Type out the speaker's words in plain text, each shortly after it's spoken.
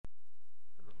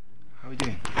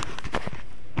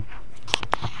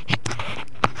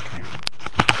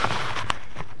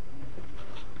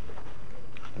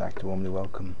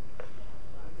welcome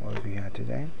all of you here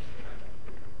today.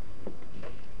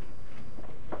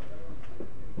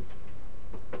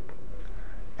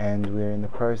 And we're in the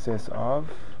process of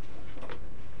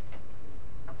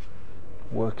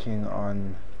working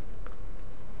on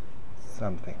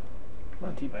something.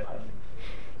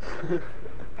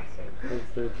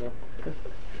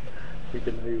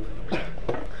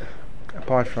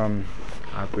 Apart from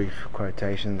our brief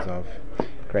quotations of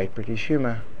great British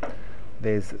humour,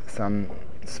 there's some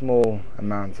small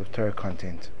amounts of Torah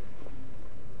content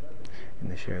in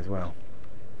the share as well.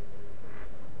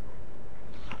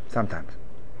 Sometimes.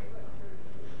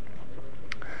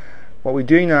 What we're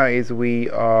doing now is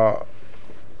we are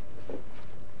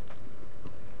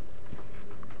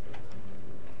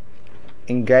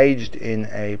engaged in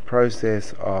a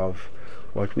process of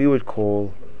what we would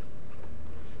call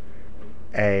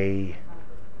a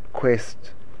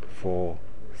quest for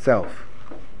self.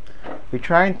 We're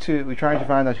trying to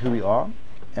find out who we are,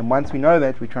 and once we know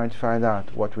that, we're trying to find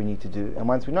out what we need to do, and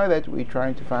once we know that, we're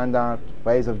trying to find out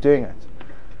ways of doing it.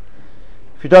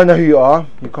 If you don't know who you are,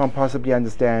 you can't possibly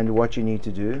understand what you need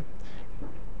to do,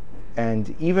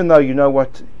 and even though you know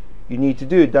what you need to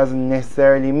do, it doesn't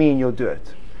necessarily mean you'll do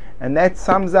it. And that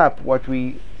sums up what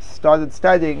we started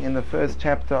studying in the first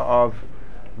chapter of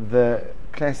the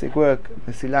classic work,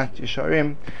 Mesilat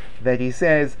Yesharim, that he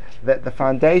says that the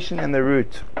foundation and the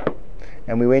root,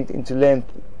 and we went into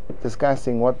length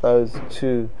discussing what those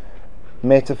two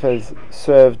metaphors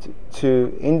served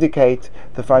to indicate.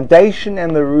 The foundation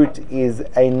and the root is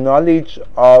a knowledge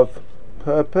of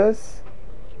purpose,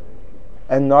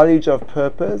 in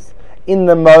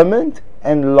the moment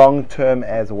and long term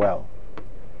as well.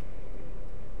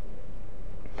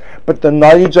 But the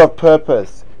knowledge of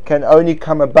purpose can only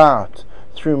come about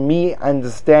through me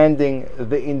understanding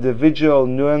the individual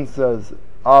nuances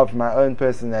of my own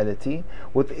personality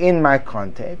within my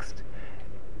context,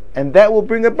 and that will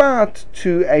bring about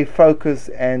to a focus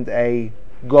and a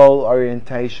goal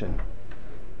orientation.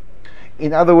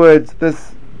 In other words,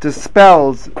 this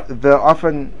dispels the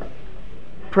often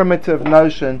primitive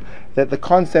notion that the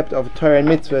concept of Torah and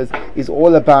mitzvahs is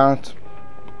all about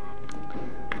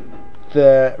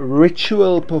the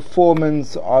ritual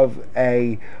performance of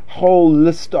a whole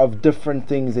list of different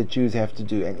things that Jews have to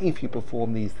do, and if you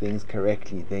perform these things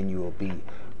correctly, then you will be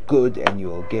good and you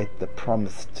will get the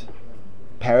promised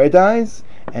paradise,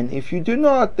 and if you do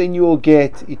not, then you will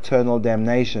get eternal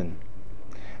damnation.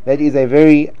 That is a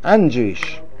very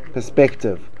un-Jewish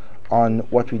perspective on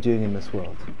what we're doing in this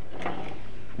world.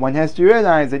 One has to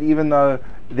realize that even though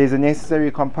there's a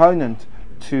necessary component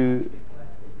to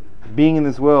being in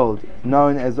this world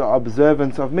known as the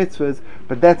observance of mitzvahs,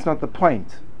 but that's not the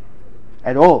point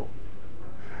at all.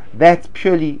 That's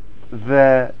purely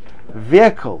the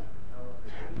vehicle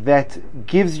that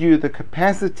gives you the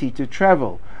capacity to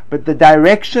travel, but the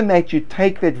direction that you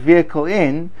take that vehicle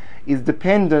in is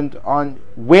dependent on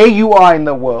where you are in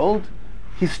the world,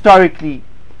 historically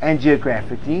and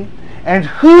geographically, and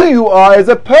who you are as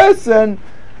a person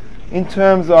in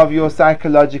terms of your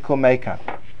psychological makeup.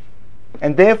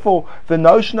 And therefore, the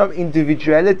notion of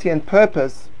individuality and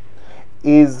purpose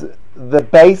is the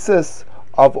basis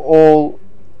of all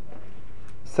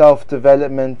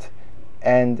self-development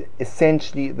and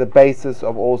essentially the basis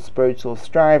of all spiritual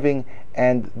striving,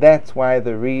 and that's why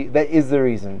that is the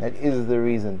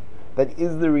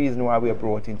reason why we are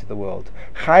brought into the world.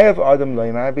 A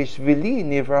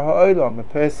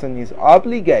person is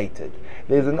obligated,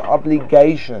 there's an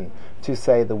obligation to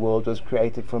say the world was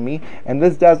created for me, and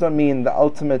this does not mean the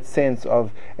ultimate sense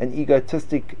of an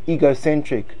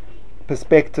egocentric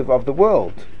perspective of the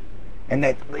world, and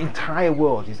that the entire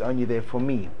world is only there for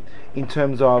me in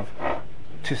terms of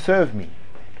to serve me.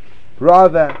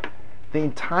 Rather, the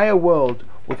entire world,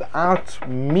 without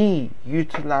me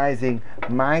utilizing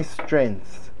my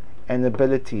strengths and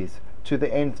abilities to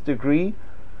the nth degree,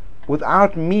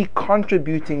 without me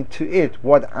contributing to it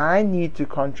what I need to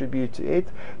contribute to it,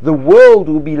 the world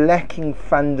will be lacking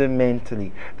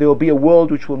fundamentally. There will be a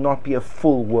world which will not be a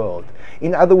full world.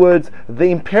 In other words,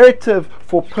 the imperative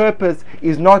for purpose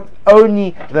is not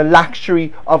only the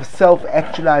luxury of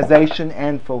self-actualization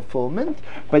and fulfillment,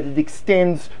 but it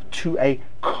extends to a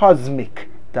cosmic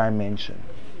dimension.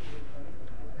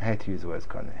 I had to use the word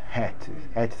cosmic. Had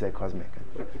to say cosmic.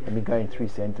 I've been going 3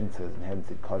 sentences and haven't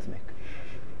said cosmic.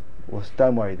 Well,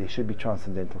 don't worry, there should be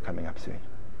transcendental coming up soon.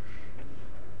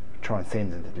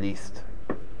 Transcendent, at least.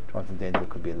 Transcendental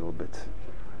could be a little bit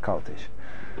cultish.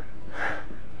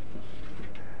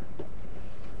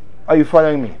 Are you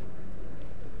following me?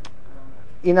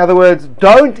 In other words,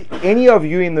 don't any of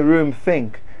you in the room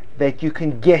think that you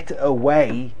can get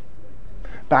away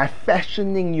by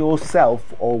fashioning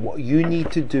yourself or what you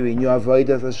need to do in your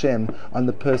avodas Hashem on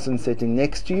the person sitting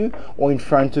next to you or in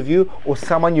front of you or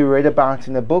someone you read about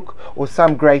in a book or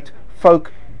some great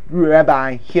folk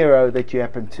rabbi hero that you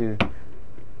happen to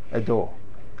adore.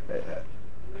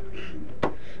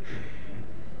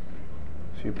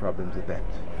 Few problems with that.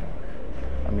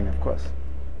 I mean, of course,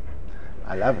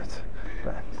 I love it,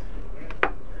 but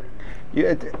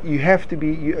you have to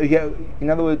be. In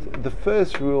other words, the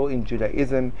first rule in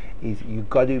Judaism is you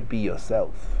got to be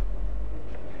yourself.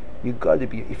 You got to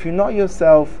be. If you're not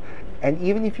yourself, and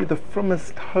even if you're the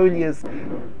frommest, holiest,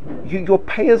 your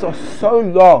payers are so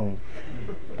long.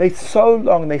 They're so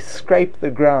long. They scrape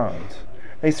the ground.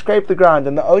 They scrape the ground,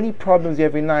 and the only problems you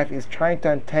have in life is trying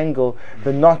to untangle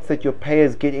the knots that your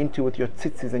payers get into with your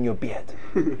tzitzis and your beard.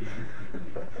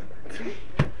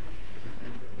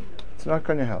 It's not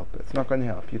going to help. It's not going to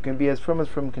help. You can be as frum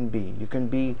can be. You can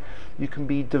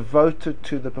be devoted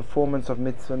to the performance of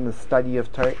mitzvah and the study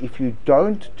of Torah. If you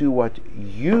don't do what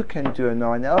you can do and no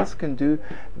one else can do,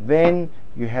 then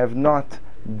you have not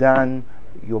done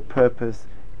your purpose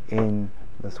in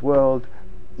this world,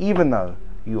 even though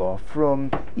you are frum,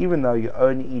 even though you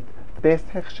only eat best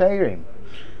hechsherim.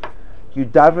 You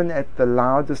daven at the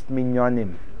loudest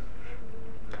minyanim.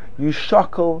 You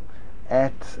shackle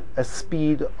at a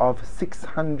speed of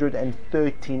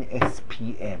 613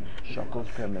 SPM. Shackles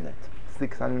per minute.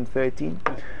 613.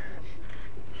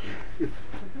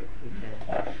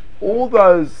 All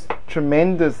those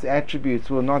tremendous attributes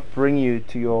will not bring you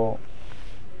to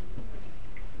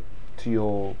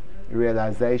your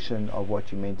realization of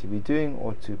what you're meant to be doing,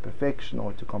 or to perfection,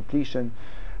 or to completion.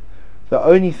 The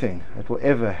only thing that will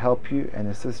ever help you and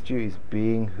assist you is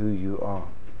being who you are.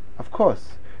 Of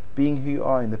course, being who you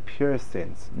are in the purest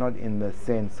sense, not in the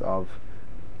sense of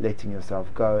letting yourself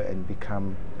go and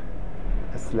become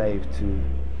a slave to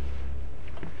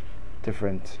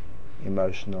different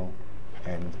emotional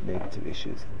and negative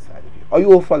issues inside of you. Are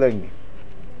you all following me?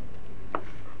 I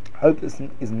hope this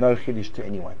is no chiddush to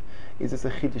anyone. Is this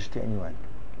a chiddush to anyone?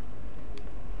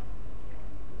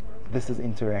 This is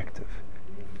interactive.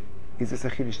 Is this a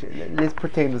chiddush? Let's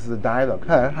pretend this is a dialogue.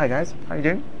 Hi guys, how you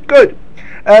doing? Good.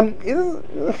 Is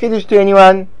this a chiddush to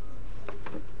anyone?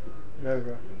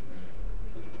 Never.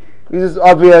 Is this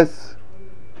obvious?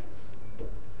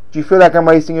 Do you feel like I'm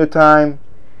wasting your time?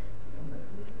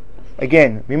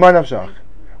 Again, mimon nafshach.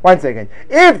 1 second.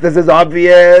 If this is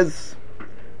obvious,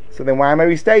 so then why am I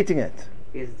restating it?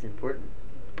 Because it's important.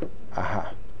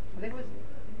 Aha. I think it was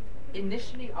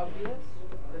initially obvious,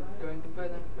 but going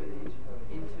further and further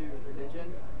into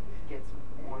religion gets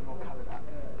more and more covered up.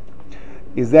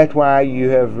 Is that why you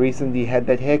have recently had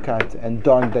that haircut and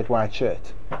donned that white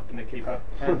shirt? And the keeper.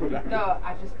 No,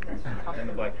 I just it's comfortable. And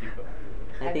the black keeper.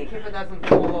 And the keeper doesn't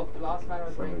fall off. The last night I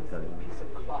was wearing a piece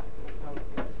of cloth.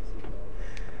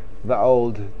 The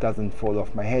old doesn't fall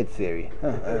off my head theory.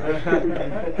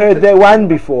 Heard that one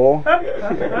before.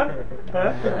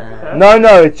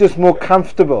 No, it's just more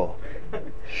comfortable.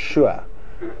 Sure.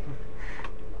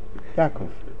 Yaakov.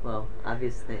 Well,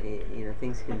 obviously,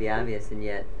 things can be obvious and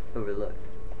yet overlooked.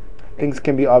 Things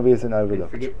can be obvious and You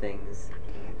overlooked. forget things.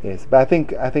 Yes, but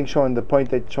I think Sean, the point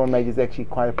that Sean made is actually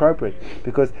quite appropriate,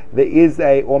 because there is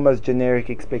a almost generic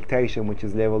expectation which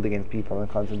is leveled against people on a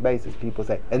constant basis. People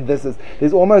say, and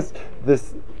there's almost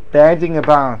this banding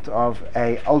about of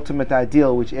a ultimate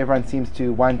ideal which everyone seems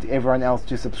to want everyone else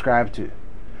to subscribe to.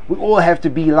 We all have to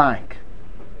be like,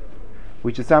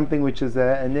 which is something which is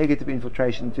a negative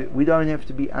infiltration to. We don't have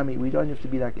to be we don't have to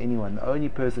be like anyone. The only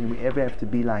person we ever have to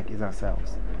be like is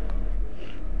ourselves.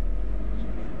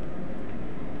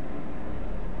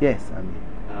 Yes,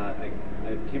 I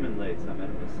came in late, so I might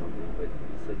have missed something, but you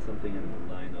said something in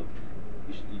the line of,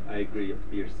 I agree, you have to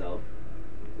be yourself,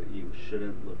 but you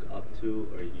shouldn't look up to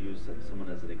or use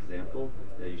someone as an example,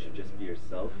 that you should just be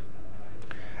yourself.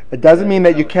 It doesn't mean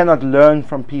that you cannot learn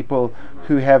from people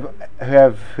who have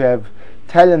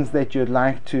talents that you'd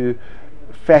like to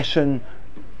fashion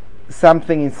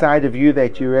something inside of you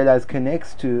that you realize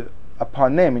connects to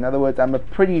upon them. In other words, I'm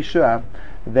pretty sure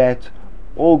that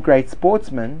all great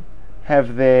sportsmen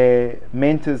have their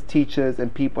mentors, teachers,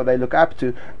 and people they look up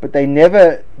to, but they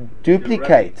never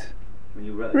duplicate.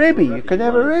 Rebbe, you can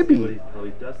have a Rebbe. How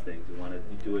he does things, you want to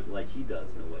do it like he does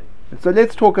in a way. So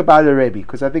let's talk about a Rebbe,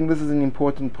 because I think this is an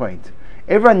important point.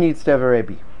 Everyone needs to have a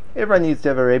Rebbe. Everyone needs to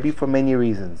have a Rebbe for many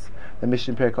reasons. The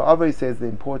Mishnah Perkei Avos says the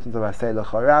importance of Aseh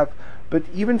L'Chorav, but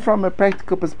even from a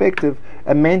practical perspective,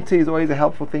 a mentor is always a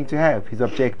helpful thing to have. He's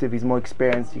objective, he's more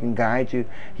experienced, he can guide you,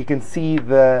 he can see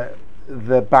the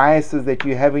biases that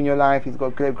you have in your life, he's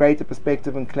got greater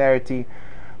perspective and clarity,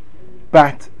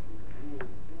 but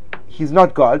he's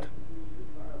not God,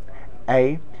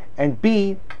 A, and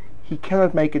B, he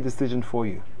cannot make a decision for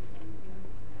you.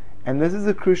 And this is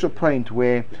a crucial point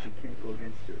where But you can't go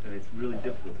against your. I mean, it's really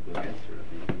difficult to go against your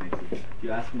Rebbe. If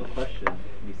you ask him a question and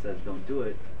he says don't do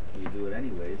it, and you do it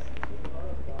anyways.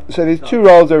 so there's two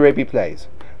roles a Rebbe plays.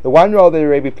 The one role that a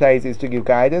Rebbe plays is to give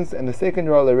guidance, and the second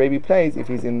role a Rebbe plays, if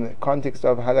he's in the context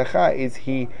of halacha, is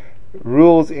he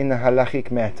rules in a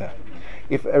halachic matter.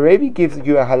 If a Rebbe gives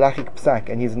you a halachic psak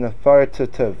and he's an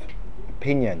authoritative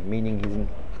opinion, meaning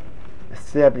he's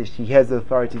established, he has the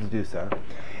authority to do so,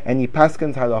 and he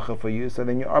paskins halacha for you, so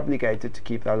then you're obligated to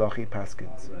keep the halachic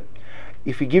paskins. Right.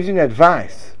 If he gives you an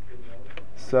advice,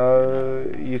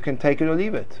 so you can take it or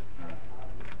leave it.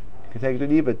 You can take it or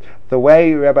leave it. The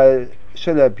way Rabbi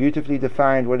Schiller beautifully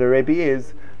defined what a Rebbe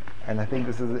is, and I think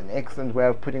this is an excellent way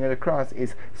of putting it across,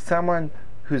 is someone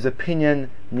whose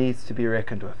opinion needs to be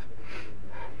reckoned with.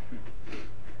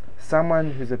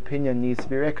 Someone whose opinion needs to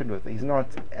be reckoned with. He's not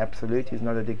absolute, he's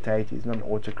not a dictator, he's not an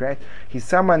autocrat. He's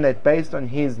someone that, based on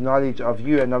his knowledge of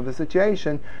you and of the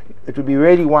situation, it would be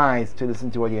really wise to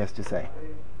listen to what he has to say.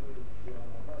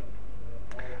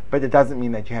 But it doesn't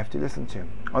mean that you have to listen to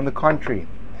him. On the contrary,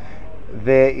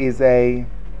 there is a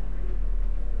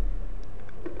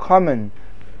common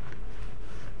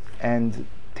and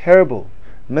terrible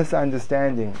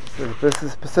misunderstanding. So this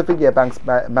is specifically amongst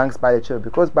Baalei Tshuva,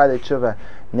 because Baalei Tshuva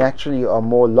naturally are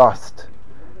more lost.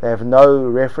 They have no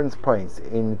reference points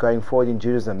in going forward in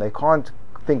Judaism. They can't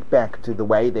think back to the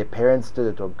way their parents did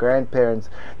it or grandparents.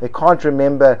 They can't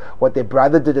remember what their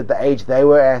brother did at the age they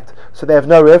were at. So they have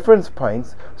no reference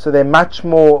points. So they're much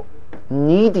more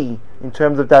needy in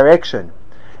terms of direction.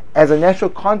 As a natural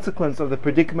consequence of the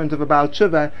predicament of a Baal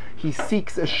Tshuva, he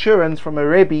seeks assurance from a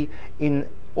Rebbe in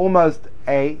almost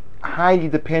a highly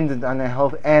dependent on a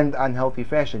health and unhealthy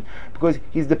fashion, because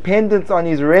his dependence on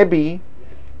his Rebbe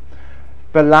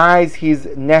belies his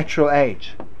natural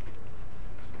age.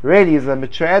 Really, as a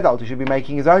mature adult, he should be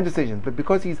making his own decisions, but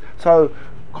because he's so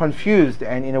confused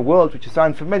and in a world which is so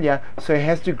unfamiliar, so he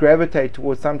has to gravitate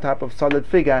towards some type of solid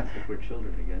figure. If we're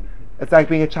children again. It's like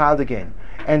being a child again.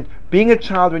 And being a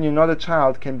child when you're not a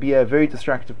child can be a very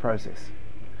distractive process.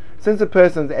 Since a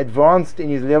person's advanced in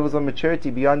his levels of maturity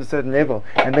beyond a certain level,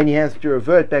 and then he has to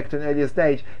revert back to an earlier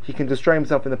stage, he can destroy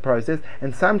himself in the process,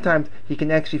 and sometimes he can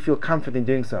actually feel comfort in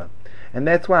doing so. And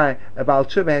that's why a Baal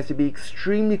Tshuva has to be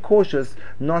extremely cautious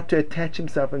not to attach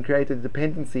himself and create a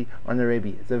dependency on a Rebbe.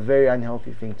 It's a very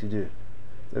unhealthy thing to do.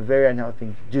 It's a very unhealthy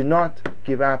thing. Do not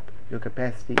give up your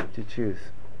capacity to choose.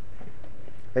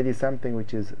 That is something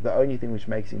which is the only thing which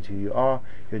makes you into who you are.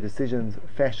 Your decisions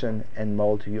fashion and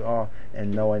mold who you are,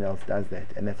 and no one else does that,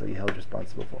 and that's what you're held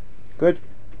responsible for. Good?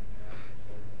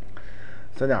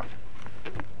 So now,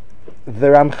 the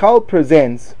Ramchal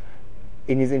presents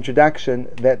in his introduction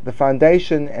that the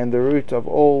foundation and the root of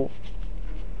all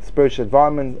spiritual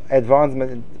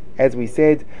advancement, as we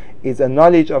said, is a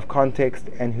knowledge of context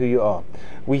and who you are.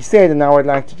 We said, and now I'd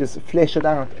like to just flesh it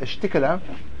out a shtikala,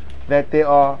 that there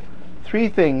are three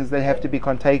things that have to be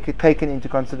taken into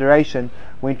consideration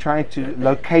when trying to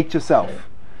locate yourself.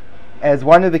 As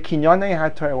one of the kinyonei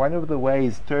haTorah, one of the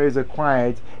ways Torah is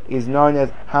acquired is known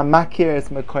as hamakir es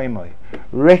mekoimoi,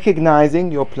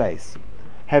 recognizing your place,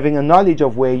 having a knowledge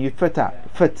of where you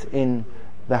fit in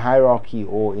the hierarchy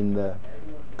or in the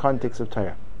context of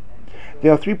Torah.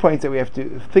 There are 3 points that we have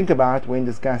to think about when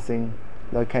discussing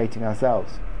locating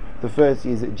ourselves. The first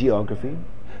is geography,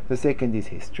 the second is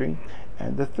history,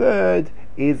 and the third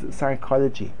is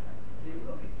psychology.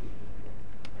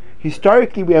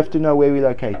 Historically, we have to know where we're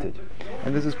located,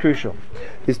 and this is crucial.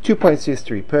 There's 2 points to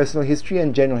history: personal history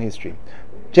and general history.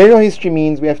 General history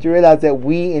means we have to realize that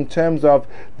we, in terms of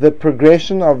the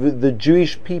progression of the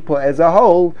Jewish people as a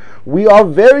whole, we are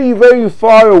very, very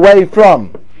far away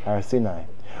from Har Sinai.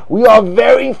 We are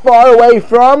very far away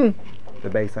from the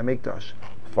Beis HaMikdash,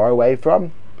 far away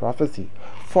from prophecy,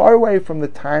 far away from the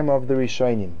time of the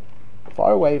Rishonim,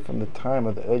 far away from the time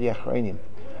of the early Achronim.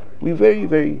 We're very,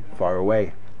 very far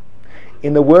away.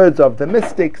 In the words of the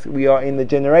mystics, we are in the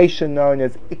generation known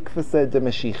as Ikvasa de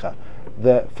Mashiach,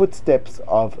 the footsteps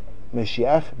of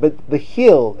Mashiach, but the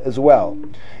heel as well.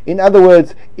 In other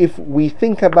words, if we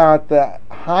think about the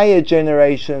higher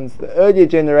generations, the earlier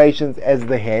generations as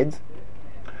the head,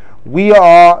 we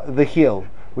are the heel,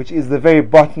 which is the very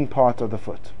bottom part of the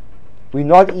foot. We're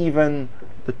not even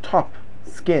the top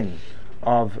skin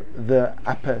of the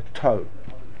upper toe.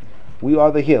 We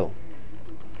are the heel.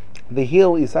 The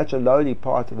heel is such a lowly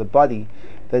part of the body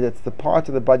that it's the part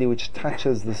of the body which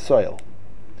touches the soil.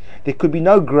 There could be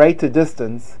no greater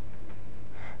distance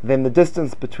than the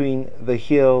distance between the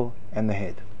heel and the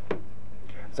head.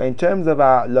 So in terms of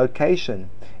our location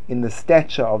in the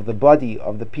stature of the body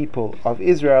of the people of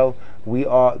Israel, we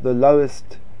are the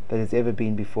lowest that has ever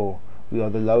been before. We are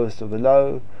the lowest of the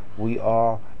low. We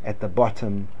are at the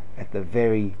bottom, at the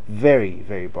very, very,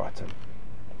 very bottom.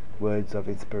 Words of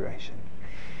inspiration.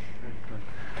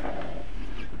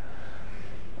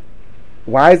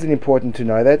 Why is it important to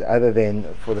know that, other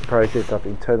than for the process of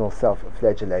internal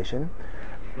self-flagellation?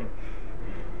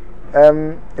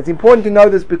 It's important to know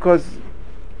this because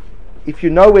if you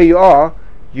know where you are,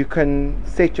 you can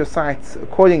set your sights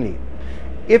accordingly.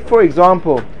 If, for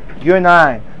example, you and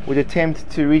I would attempt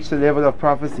to reach the level of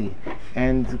prophecy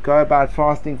and go about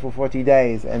fasting for 40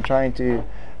 days and trying to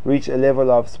reach a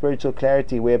level of spiritual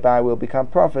clarity whereby we'll become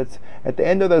prophets, at the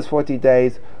end of those 40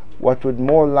 days, what would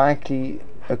more likely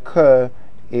occur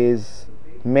is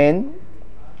men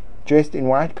dressed in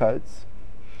white coats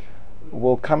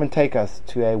will come and take us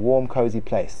to a warm, cozy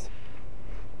place,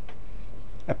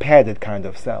 a padded kind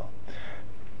of cell.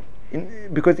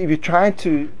 Because if you try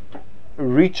to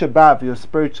reach above your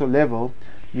spiritual level,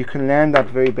 you can land up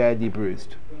very badly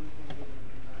bruised.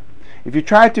 If you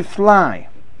try to fly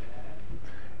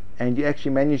and you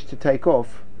actually manage to take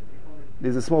off,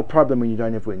 there's a small problem when you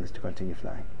don't have wings to continue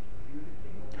flying.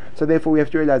 So therefore we have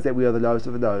to realize that we are the lowest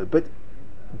of the low. But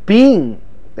being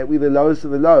that we're the lowest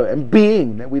of the low, and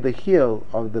being that we're the heel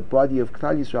of the body of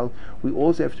Klal Yisrael, we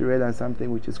also have to realize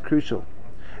something which is crucial.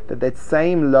 That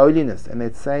same lowliness and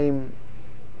that same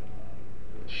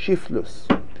shiflus,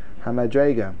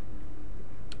 hamadrega,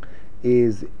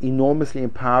 is enormously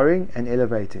empowering and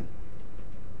elevating.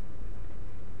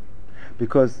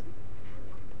 Because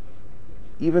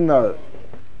even though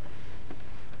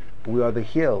we are the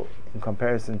heel in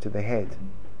comparison to the head,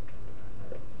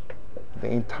 the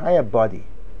entire body,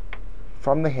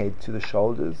 from the head to the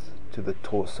shoulders, to the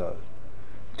torso,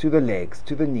 to the legs,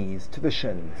 to the knees, to the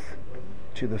shins,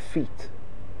 to the feet,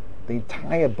 the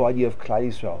entire body of Klal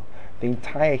Yisrael, the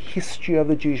entire history of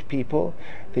the Jewish people,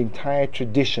 the entire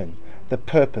tradition, the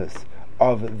purpose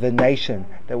of the nation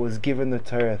that was given the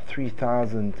Torah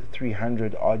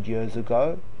 3,300 odd years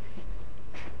ago,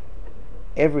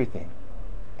 everything,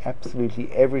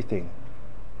 absolutely everything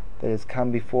that has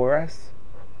come before us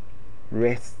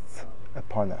rests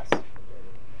upon us.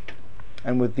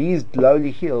 And with these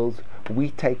lowly heels, we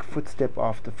take footstep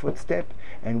after footstep,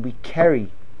 and we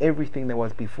carry everything that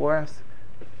was before us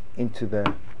into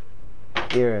the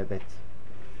era that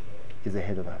is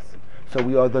ahead of us. So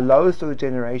we are the lowest of the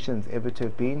generations ever to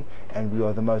have been, and we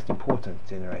are the most important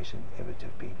generation ever to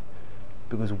have been.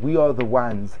 Because we are the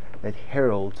ones that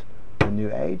herald the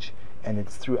new age, and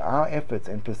it's through our efforts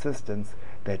and persistence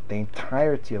that the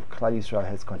entirety of Klal Yisrael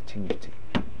has continuity.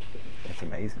 That's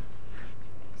amazing.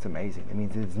 It's amazing. It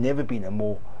means there's never been a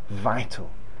more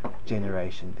vital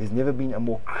generation. There's never been a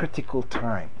more critical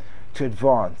time to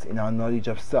advance in our knowledge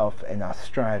of self and our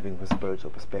striving for spiritual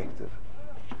perspective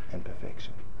and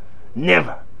perfection.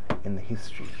 Never in the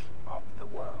history of the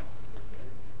world.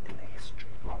 In the history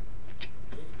of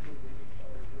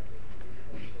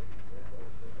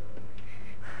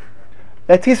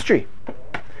that's history.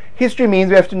 History means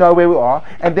we have to know where we are,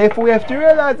 and therefore we have to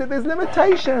realize that there's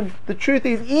limitations. The truth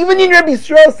is, even in Rabbi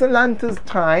Yisrael Salanter's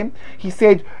time, he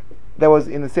said, that was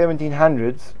in the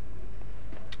 1700s,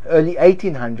 early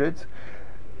 1800s,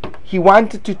 he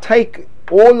wanted to take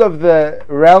all of the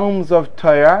realms of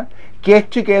Torah,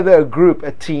 get together a group,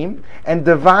 a team, and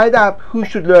divide up who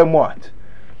should learn what.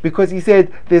 Because he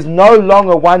said, there's no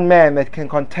longer one man that can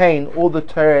contain all the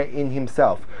Torah in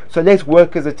himself. So let's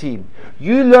work as a team.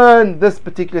 You learn this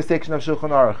particular section of Shulchan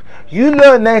Aruch. You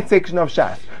learn that section of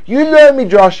Shas. You learn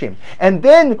Midrashim. And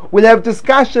then we'll have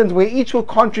discussions where each will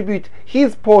contribute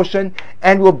his portion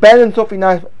and will balance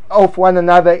off one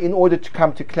another in order to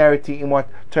come to clarity in what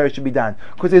Torah should be done.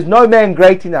 Because there's no man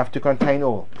great enough to contain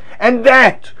all. And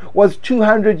that was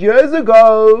 200 years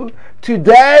ago.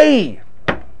 Today,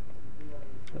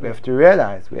 we have to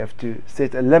realize, we have to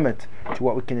set a limit to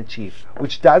what we can achieve.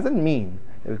 Which doesn't mean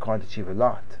that we can't achieve a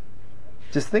lot.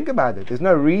 Just think about it. There's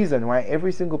no reason why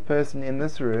every single person in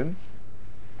this room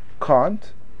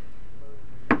can't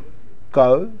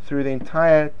go through the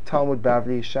entire Talmud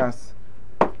Bavli Shas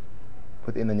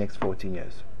within the next 14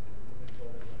 years.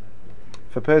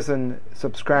 If a person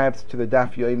subscribes to the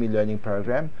Daf Yomi learning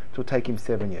program, it will take him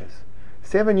 7 years.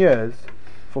 7 years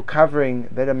for covering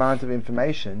that amount of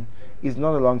information is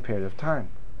not a long period of time.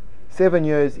 7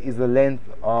 years is the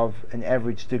length of an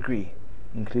average degree,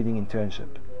 including internship.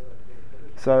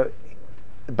 So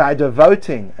by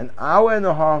devoting an hour and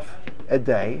a half a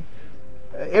day,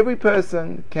 every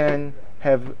person can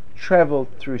have traveled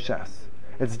through Shas.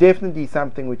 It's definitely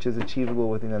something which is achievable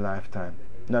within a lifetime,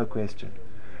 no question.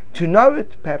 To know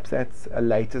it, perhaps that's a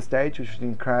later stage which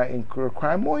would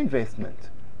require more investment.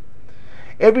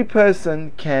 Every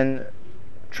person can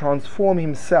transform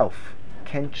himself,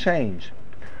 can change.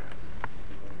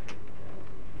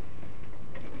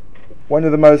 One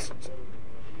of the most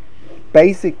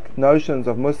basic notions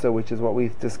of Mussar, which is what we're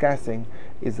discussing,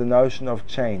 is the notion of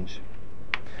change.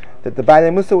 That the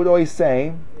Baalei Mussar would always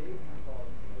say,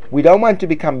 we don't want to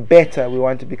become better, we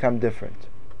want to become different.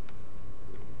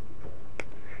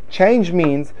 Change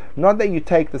means not that you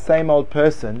take the same old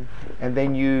person and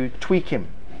then you tweak him.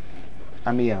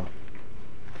 Amiel.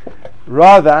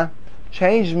 Rather,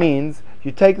 change means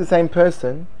you take the same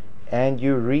person and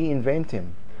you reinvent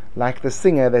him. Like the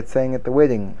singer that sang at the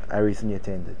wedding I recently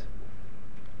attended.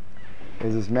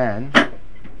 There's this man,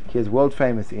 he is world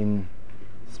famous in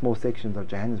small sections of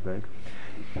Johannesburg,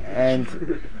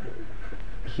 and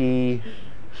he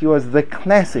was the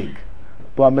classic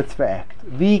bar mitzvah act,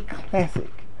 the classic.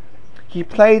 He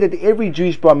played at every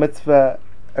Jewish bar mitzvah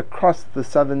across the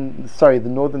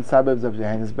northern suburbs of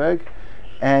Johannesburg,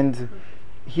 and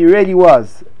he really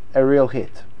was a real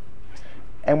hit.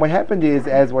 And what happened is,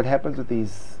 as what happens with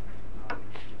these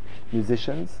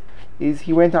musicians, is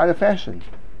he went out of fashion.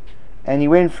 And he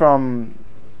went from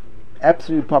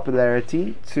absolute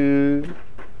popularity to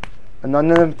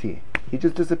anonymity. He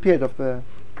just disappeared off the...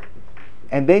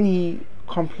 And then he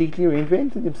completely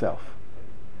reinvented himself.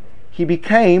 He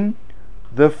became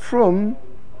the frum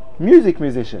music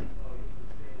musician.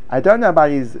 I don't know about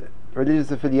his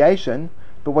religious affiliation,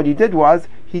 but what he did was,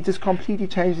 he just completely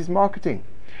changed his marketing.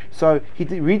 So he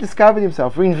rediscovered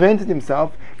himself, reinvented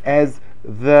himself as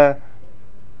the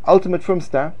ultimate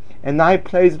frumster, and now he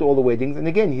plays at all the weddings, and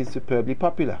again he's superbly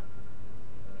popular.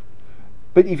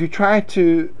 But if you try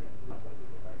to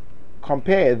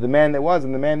compare the man that was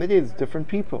and the man that is, different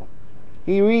people.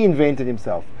 He reinvented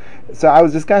himself. So I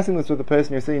was discussing this with the person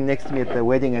who was sitting next to me at the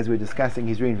wedding as we were discussing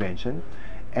his reinvention,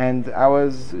 and I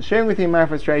was sharing with him my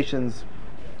frustrations,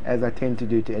 as I tend to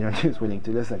do to anyone who's willing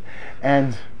to listen,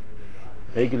 and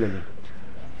regularly.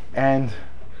 And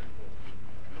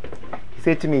he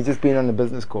said to me, he's just been on the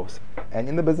business course, and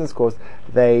in the business course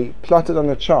they plotted on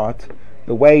a chart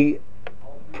the way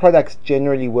products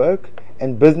generally work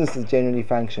and businesses generally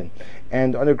function.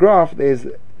 And on a graph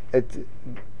it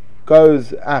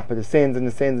goes up, it ascends and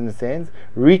ascends and ascends,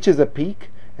 reaches a peak,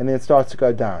 and then it starts to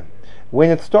go down. When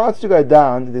it starts to go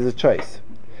down, there's a choice.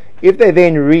 If they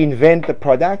then reinvent the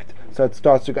product, so it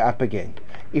starts to go up again.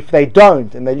 If they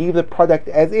don't, and they leave the product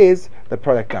as is, the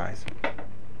product dies.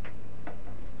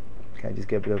 Can I just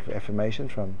get a bit of affirmation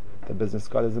from the business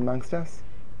scholars amongst us?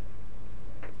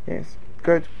 Yes,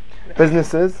 good.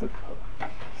 Businesses.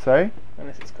 Sorry?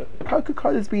 Unless it's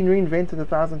Coca-Cola has been reinvented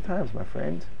 1,000 times, my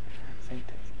friend. Same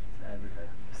taste.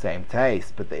 Same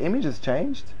taste, but the image has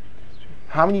changed.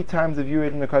 How many times have you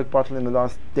read in a Coke bottle in the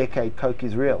last decade, Coke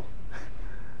is real?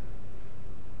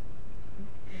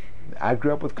 I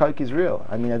grew up with Coke is real.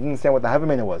 I mean, I didn't understand what the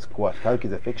Haverminer was. What, Coke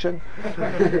is a fiction?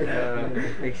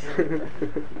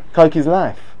 Coke is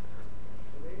life.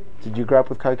 Did you grow up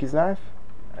with Coke is life?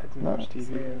 I didn't No. watch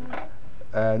TV.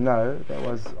 No, that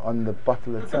was on the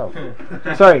bottle itself.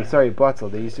 sorry, bottle.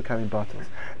 They used to come in bottles.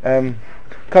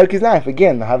 Coke is life.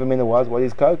 Again, the Haverminer was, what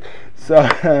is Coke? So,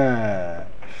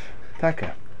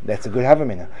 Taka. That's a good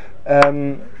Haverminer.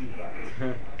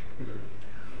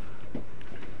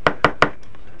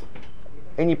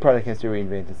 Any product has to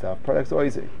reinvent itself. Products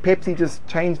always... Pepsi just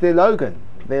changed their logo.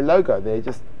 They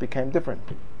just became different.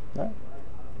 No?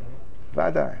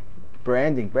 Vadai.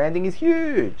 Branding is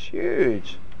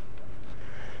huge.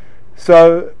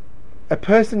 So, a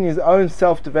person in his own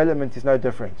self-development is no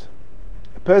different.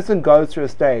 A person goes through a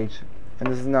stage, and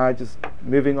this is now just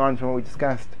moving on from what we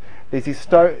discussed. There's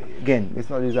again, let's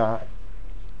not lose our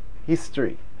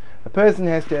history. A person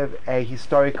has to have a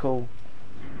historical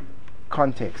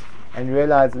context and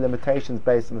realize the limitations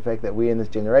based on the fact that we're in this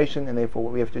generation, and therefore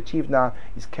what we have to achieve now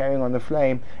is carrying on the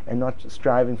flame and not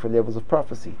striving for levels of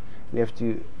prophecy. We have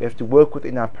to work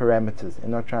within our parameters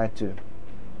and not try to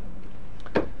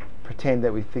pretend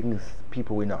that we things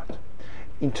people we're not.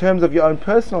 In terms of your own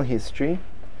personal history,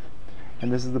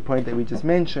 and this is the point that we just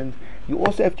mentioned, you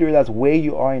also have to realize where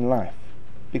you are in life.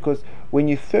 Because when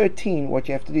you're 13, what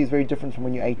you have to do is very different from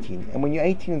when you're 18. And when you're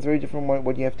 18, it's very different from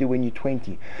what you have to do when you're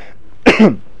 20.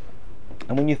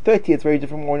 And when you're 30, it's very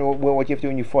different from what you have to do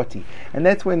when you're 40. And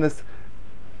that's when this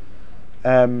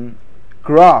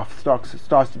graph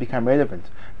starts to become relevant.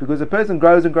 Because a person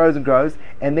grows and grows and grows,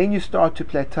 and then you start to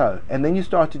plateau, and then you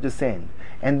start to descend.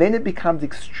 And then it becomes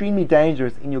extremely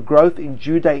dangerous in your growth in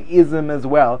Judaism as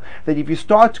well, that if you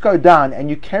start to go down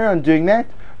and you carry on doing that,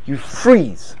 you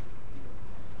freeze.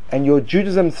 and your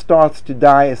Judaism starts to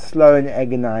die a slow and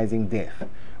agonizing death,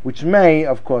 which may,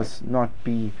 of course, not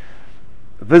be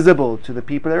visible to the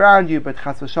people around you, but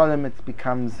chas v'shalom, it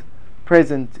becomes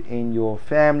present in your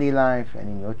family life and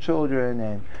in your children,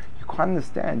 and you can't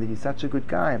understand that he's such a good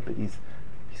guy, but his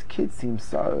kids seem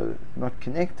so not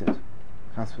connected.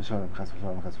 Chas v'shalom, chas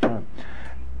v'shalom, chas v'shalom.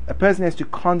 A person has to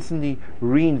constantly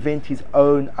reinvent his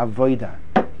own avodah,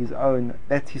 his own,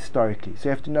 that's historically. So you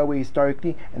have to know where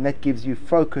historically, and that gives you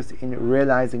focus in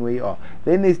realizing where you are.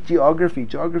 Then there's geography.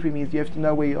 Geography means you have to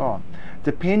know where you are.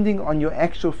 Depending on your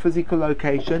actual physical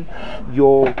location,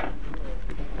 your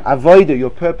avodah, your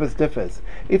purpose differs.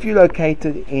 If you're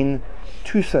located in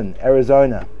Tucson,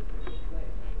 Arizona.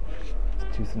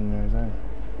 Tucson, Arizona.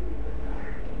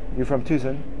 You're from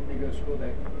Tucson? You go to school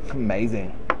there.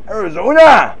 Amazing.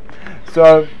 Arizona!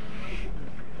 So,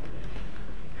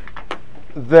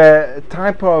 the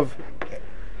type of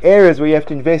areas where you have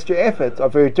to invest your efforts are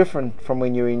very different from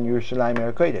when you're in Yerushalayim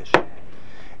or Kodesh.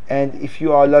 And if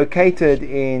you are located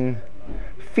in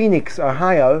Phoenix,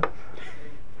 Ohio,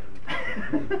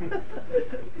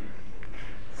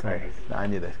 sorry, I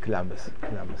knew that, Columbus,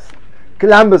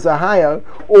 Ohio,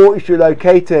 or if you're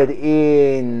located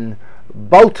in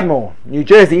Baltimore, New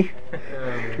Jersey,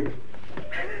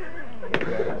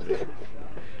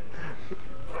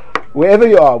 wherever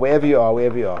you are,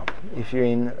 if you're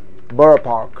in Borough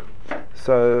Park,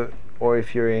 or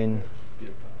if you're in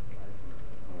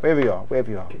wherever you are,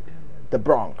 the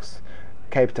Bronx,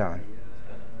 Cape Town,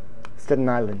 Staten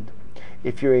Island,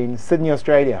 if you're in Sydney,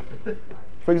 Australia,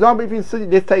 for example, if you're in Sydney,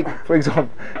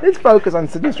 let's focus on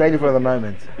Sydney, Australia for the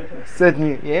moment.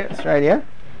 Sydney, Australia.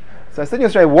 So Sydney,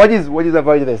 Australia, what is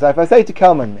avoided there? So if I say to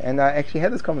Kelman, and I actually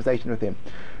had this conversation with him,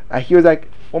 he was like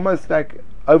almost like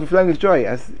overflowing with joy.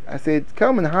 I said,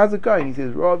 Kelman, how's it going? He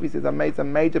says, Rob, I made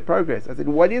some major progress. I said,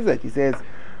 what is it? He says,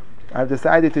 I've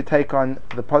decided to take on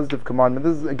the positive commandment.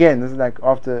 This is like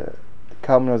after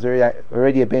Kelman was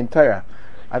already a Ben Torah.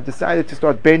 I've decided to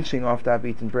start benching after I've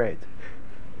eaten bread.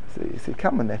 So he said,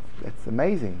 come on, that's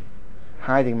amazing.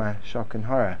 Hiding my shock and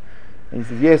horror. And he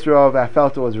says, yes, Rav, I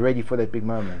felt I was ready for that big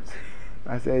moment.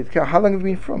 I said, how long have you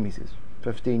been from? He says,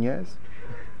 15 years.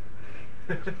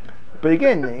 But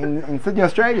again, in Sydney,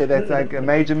 Australia, that's like a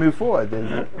major move forward.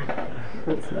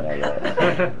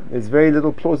 There's very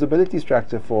little plausibility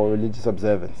structure for religious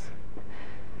observance.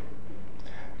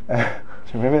 Do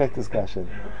you remember that discussion?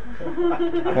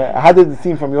 How did it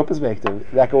seem from your perspective?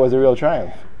 Like it was a real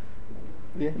triumph?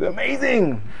 Yeah.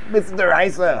 Amazing! Mr.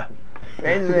 Reiser!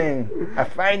 Amazing! I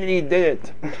finally did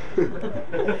it!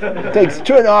 It takes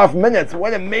 2.5 minutes.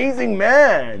 What an amazing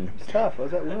man! It's tough.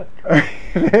 How's that work?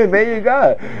 There you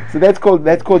go. So that's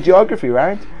called geography,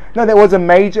 right? No, that was a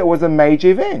major event. It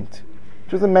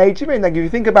was a major event. Like if you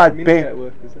think about Mincha at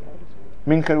work, is it?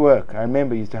 Mincha at work. I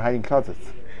remember you used to hide in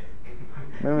closets.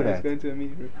 Remember I was that? going to a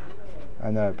meeting room.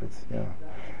 I know, but yeah.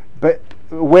 But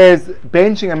whereas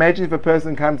benching, imagine if a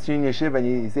person comes to you in yeshiva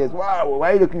and he says, "Wow, why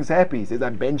are you looking so happy?" He says,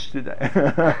 "I benched today."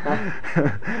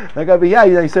 Like over here,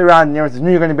 you sit around and everyone says,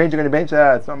 "No, you're going to bench. You're going to bench."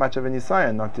 It's not much of an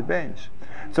isaiah not to bench.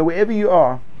 So wherever you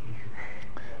are,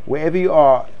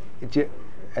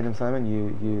 Adam Simon,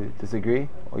 you disagree,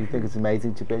 or you think it's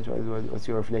amazing to bench? What's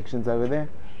your reflections over there?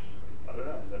 I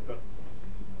don't know.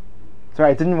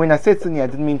 Sorry, when I said Sydney, I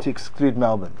didn't mean to exclude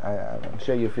Melbourne. I'm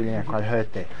sure you're feeling quite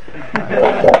hurt there.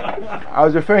 I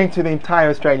was referring to the entire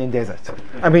Australian desert.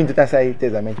 I mean, did I say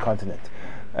desert? I meant continent.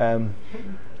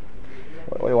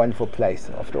 What a wonderful place.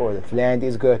 After all, its land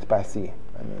is girt by sea.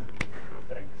 I mean,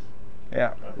 Thanks.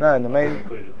 yeah. No,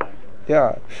 amazing.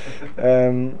 Yeah.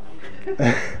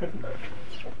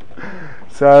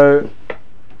 So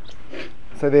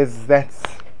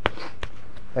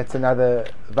that's another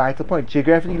vital point.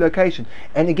 Geographic location.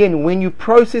 And again, when you're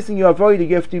processing your avodah,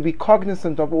 you have to be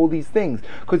cognizant of all these things.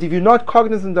 Because if you're not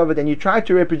cognizant of it and you try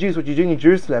to reproduce what you're doing in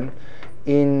Jerusalem,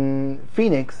 in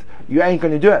Phoenix, you ain't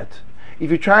going to do it. If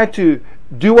you try to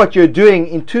do what you're doing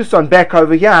in Tucson back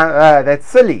over here, that's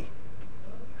silly.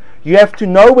 You have to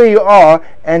know where you are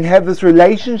and have this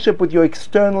relationship with your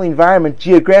external environment.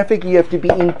 Geographically, you have to be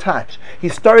in touch.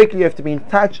 Historically, you have to be in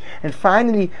touch. And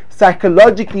finally,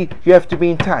 psychologically, you have to be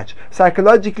in touch.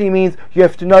 Psychologically means you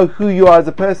have to know who you are as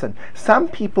a person. Some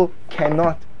people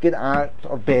cannot get out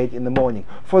of bed in the morning.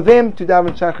 For them, to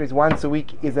daven Shacharis once a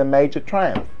week is a major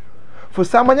triumph. For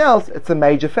someone else, it's a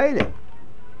major failure.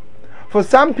 For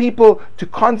some people, to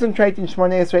concentrate in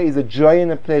Shmoneh Esrei is a joy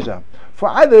and a pleasure. For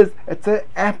others, it's an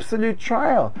absolute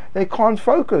trial. They can't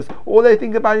focus. All they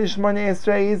think about in Shmoneh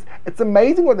Esrei is, it's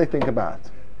amazing what they think about.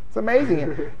 It's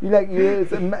amazing.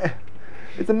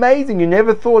 It's amazing. You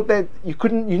never thought you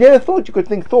could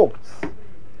think thoughts.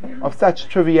 of such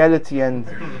triviality and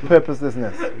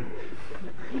purposelessness.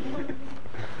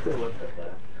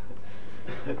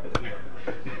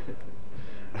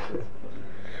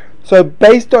 So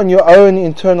based on your own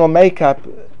internal makeup,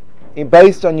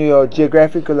 based on your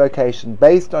geographical location,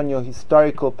 based on your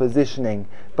historical positioning,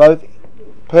 both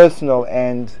personal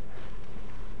and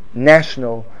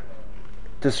national,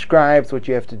 describes what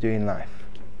you have to do in life.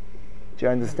 Do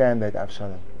you understand that,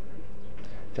 Avshalom?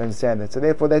 Do you understand that? So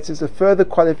therefore that's just a further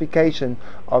qualification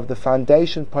of the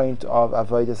foundation point of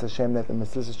Avodas Hashem that the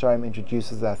Mesilas Yesharim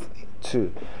introduces us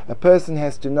to. A person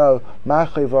has to know,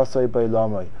 what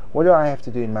do I have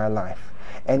to do in my life?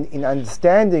 And in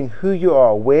understanding who you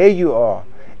are, where you are,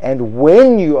 and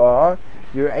when you are,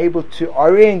 you're able to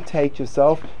orientate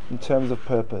yourself in terms of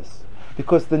purpose.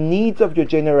 Because the needs of your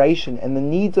generation and the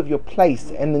needs of your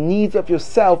place and the needs of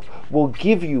yourself will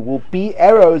be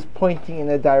arrows pointing in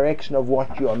the direction of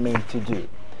what you are meant to do.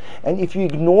 And if you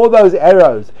ignore those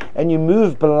arrows and you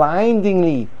move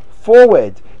blindingly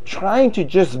forward, trying to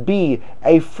just be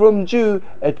a frum Jew,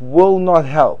 it will not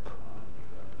help.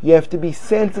 You have to be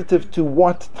sensitive to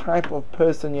what type of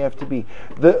person you have to be.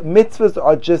 The mitzvahs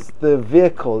are just the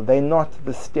vehicle, they're not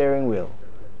the steering wheel.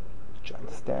 Do you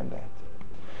understand that?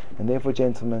 And therefore,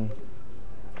 gentlemen,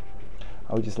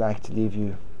 I would just like to leave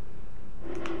you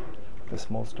with a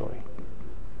small story.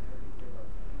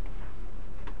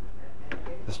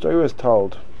 The story was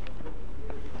told.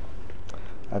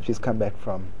 I've just come back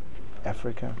from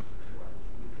Africa,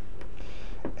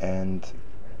 and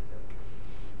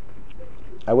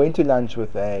I went to lunch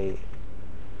with a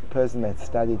person that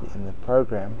studied in the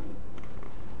program,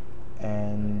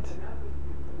 and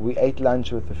we ate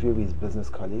lunch with a few of his business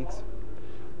colleagues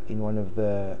in one of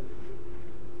the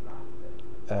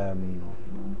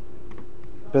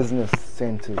business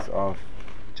centers of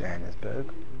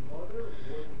Johannesburg,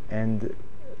 and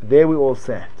there we all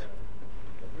sat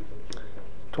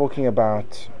talking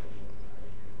about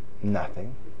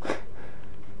nothing.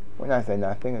 When I say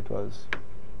nothing, it was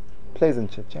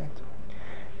pleasant chit chat,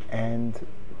 and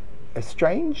a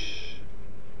strange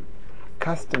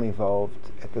custom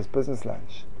evolved at this business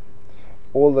lunch.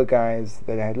 All the guys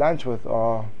that I had lunch with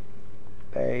are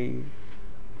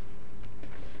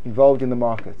involved in the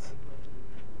markets.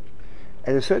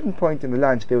 At a certain point in the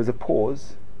lunch there was a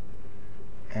pause,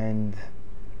 and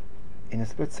in a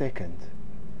split second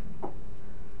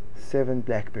 7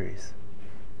 blackberries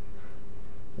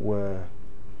were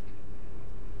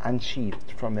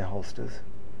unsheathed from their holsters,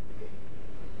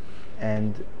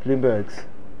 and Bloomberg's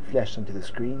flashed onto the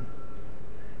screen,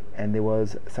 and there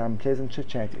was some pleasant chit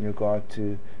chat in regard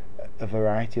to a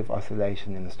variety of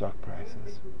oscillation in the stock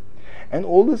prices. And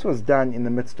all this was done in the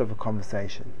midst of a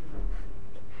conversation.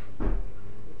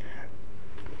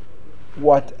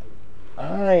 What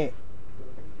I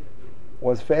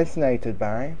was fascinated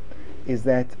by is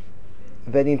that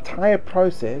entire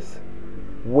process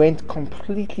went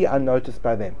completely unnoticed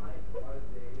by them.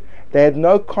 They had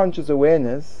no conscious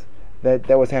awareness that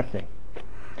was happening.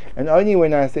 And only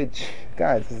when I said,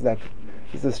 guys, this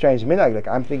is a strange minhag, like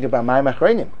I'm thinking about my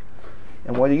machronim,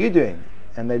 and what are you doing?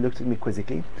 And they looked at me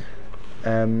quizzically,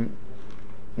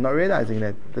 not realizing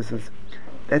that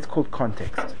that's called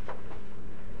context.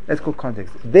 That's called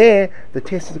context. There, the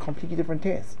test is a completely different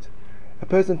test. A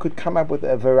person could come up with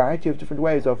a variety of different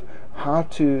ways of how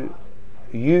to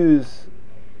use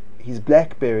his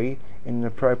BlackBerry in an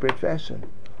appropriate fashion,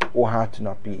 or how to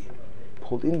not be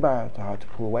pulled in by it, or how to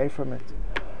pull away from it.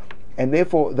 And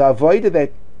therefore, the avoider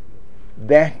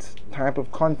that type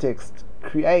of context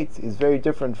creates is very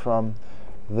different from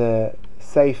the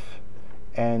safe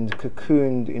and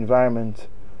cocooned environment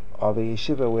of a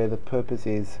yeshiva, where the purpose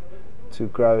is to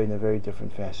grow in a very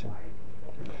different fashion.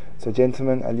 So,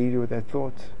 gentlemen, I leave you with that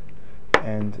thought,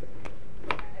 and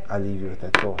I leave you with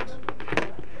that thought.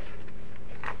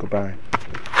 Goodbye.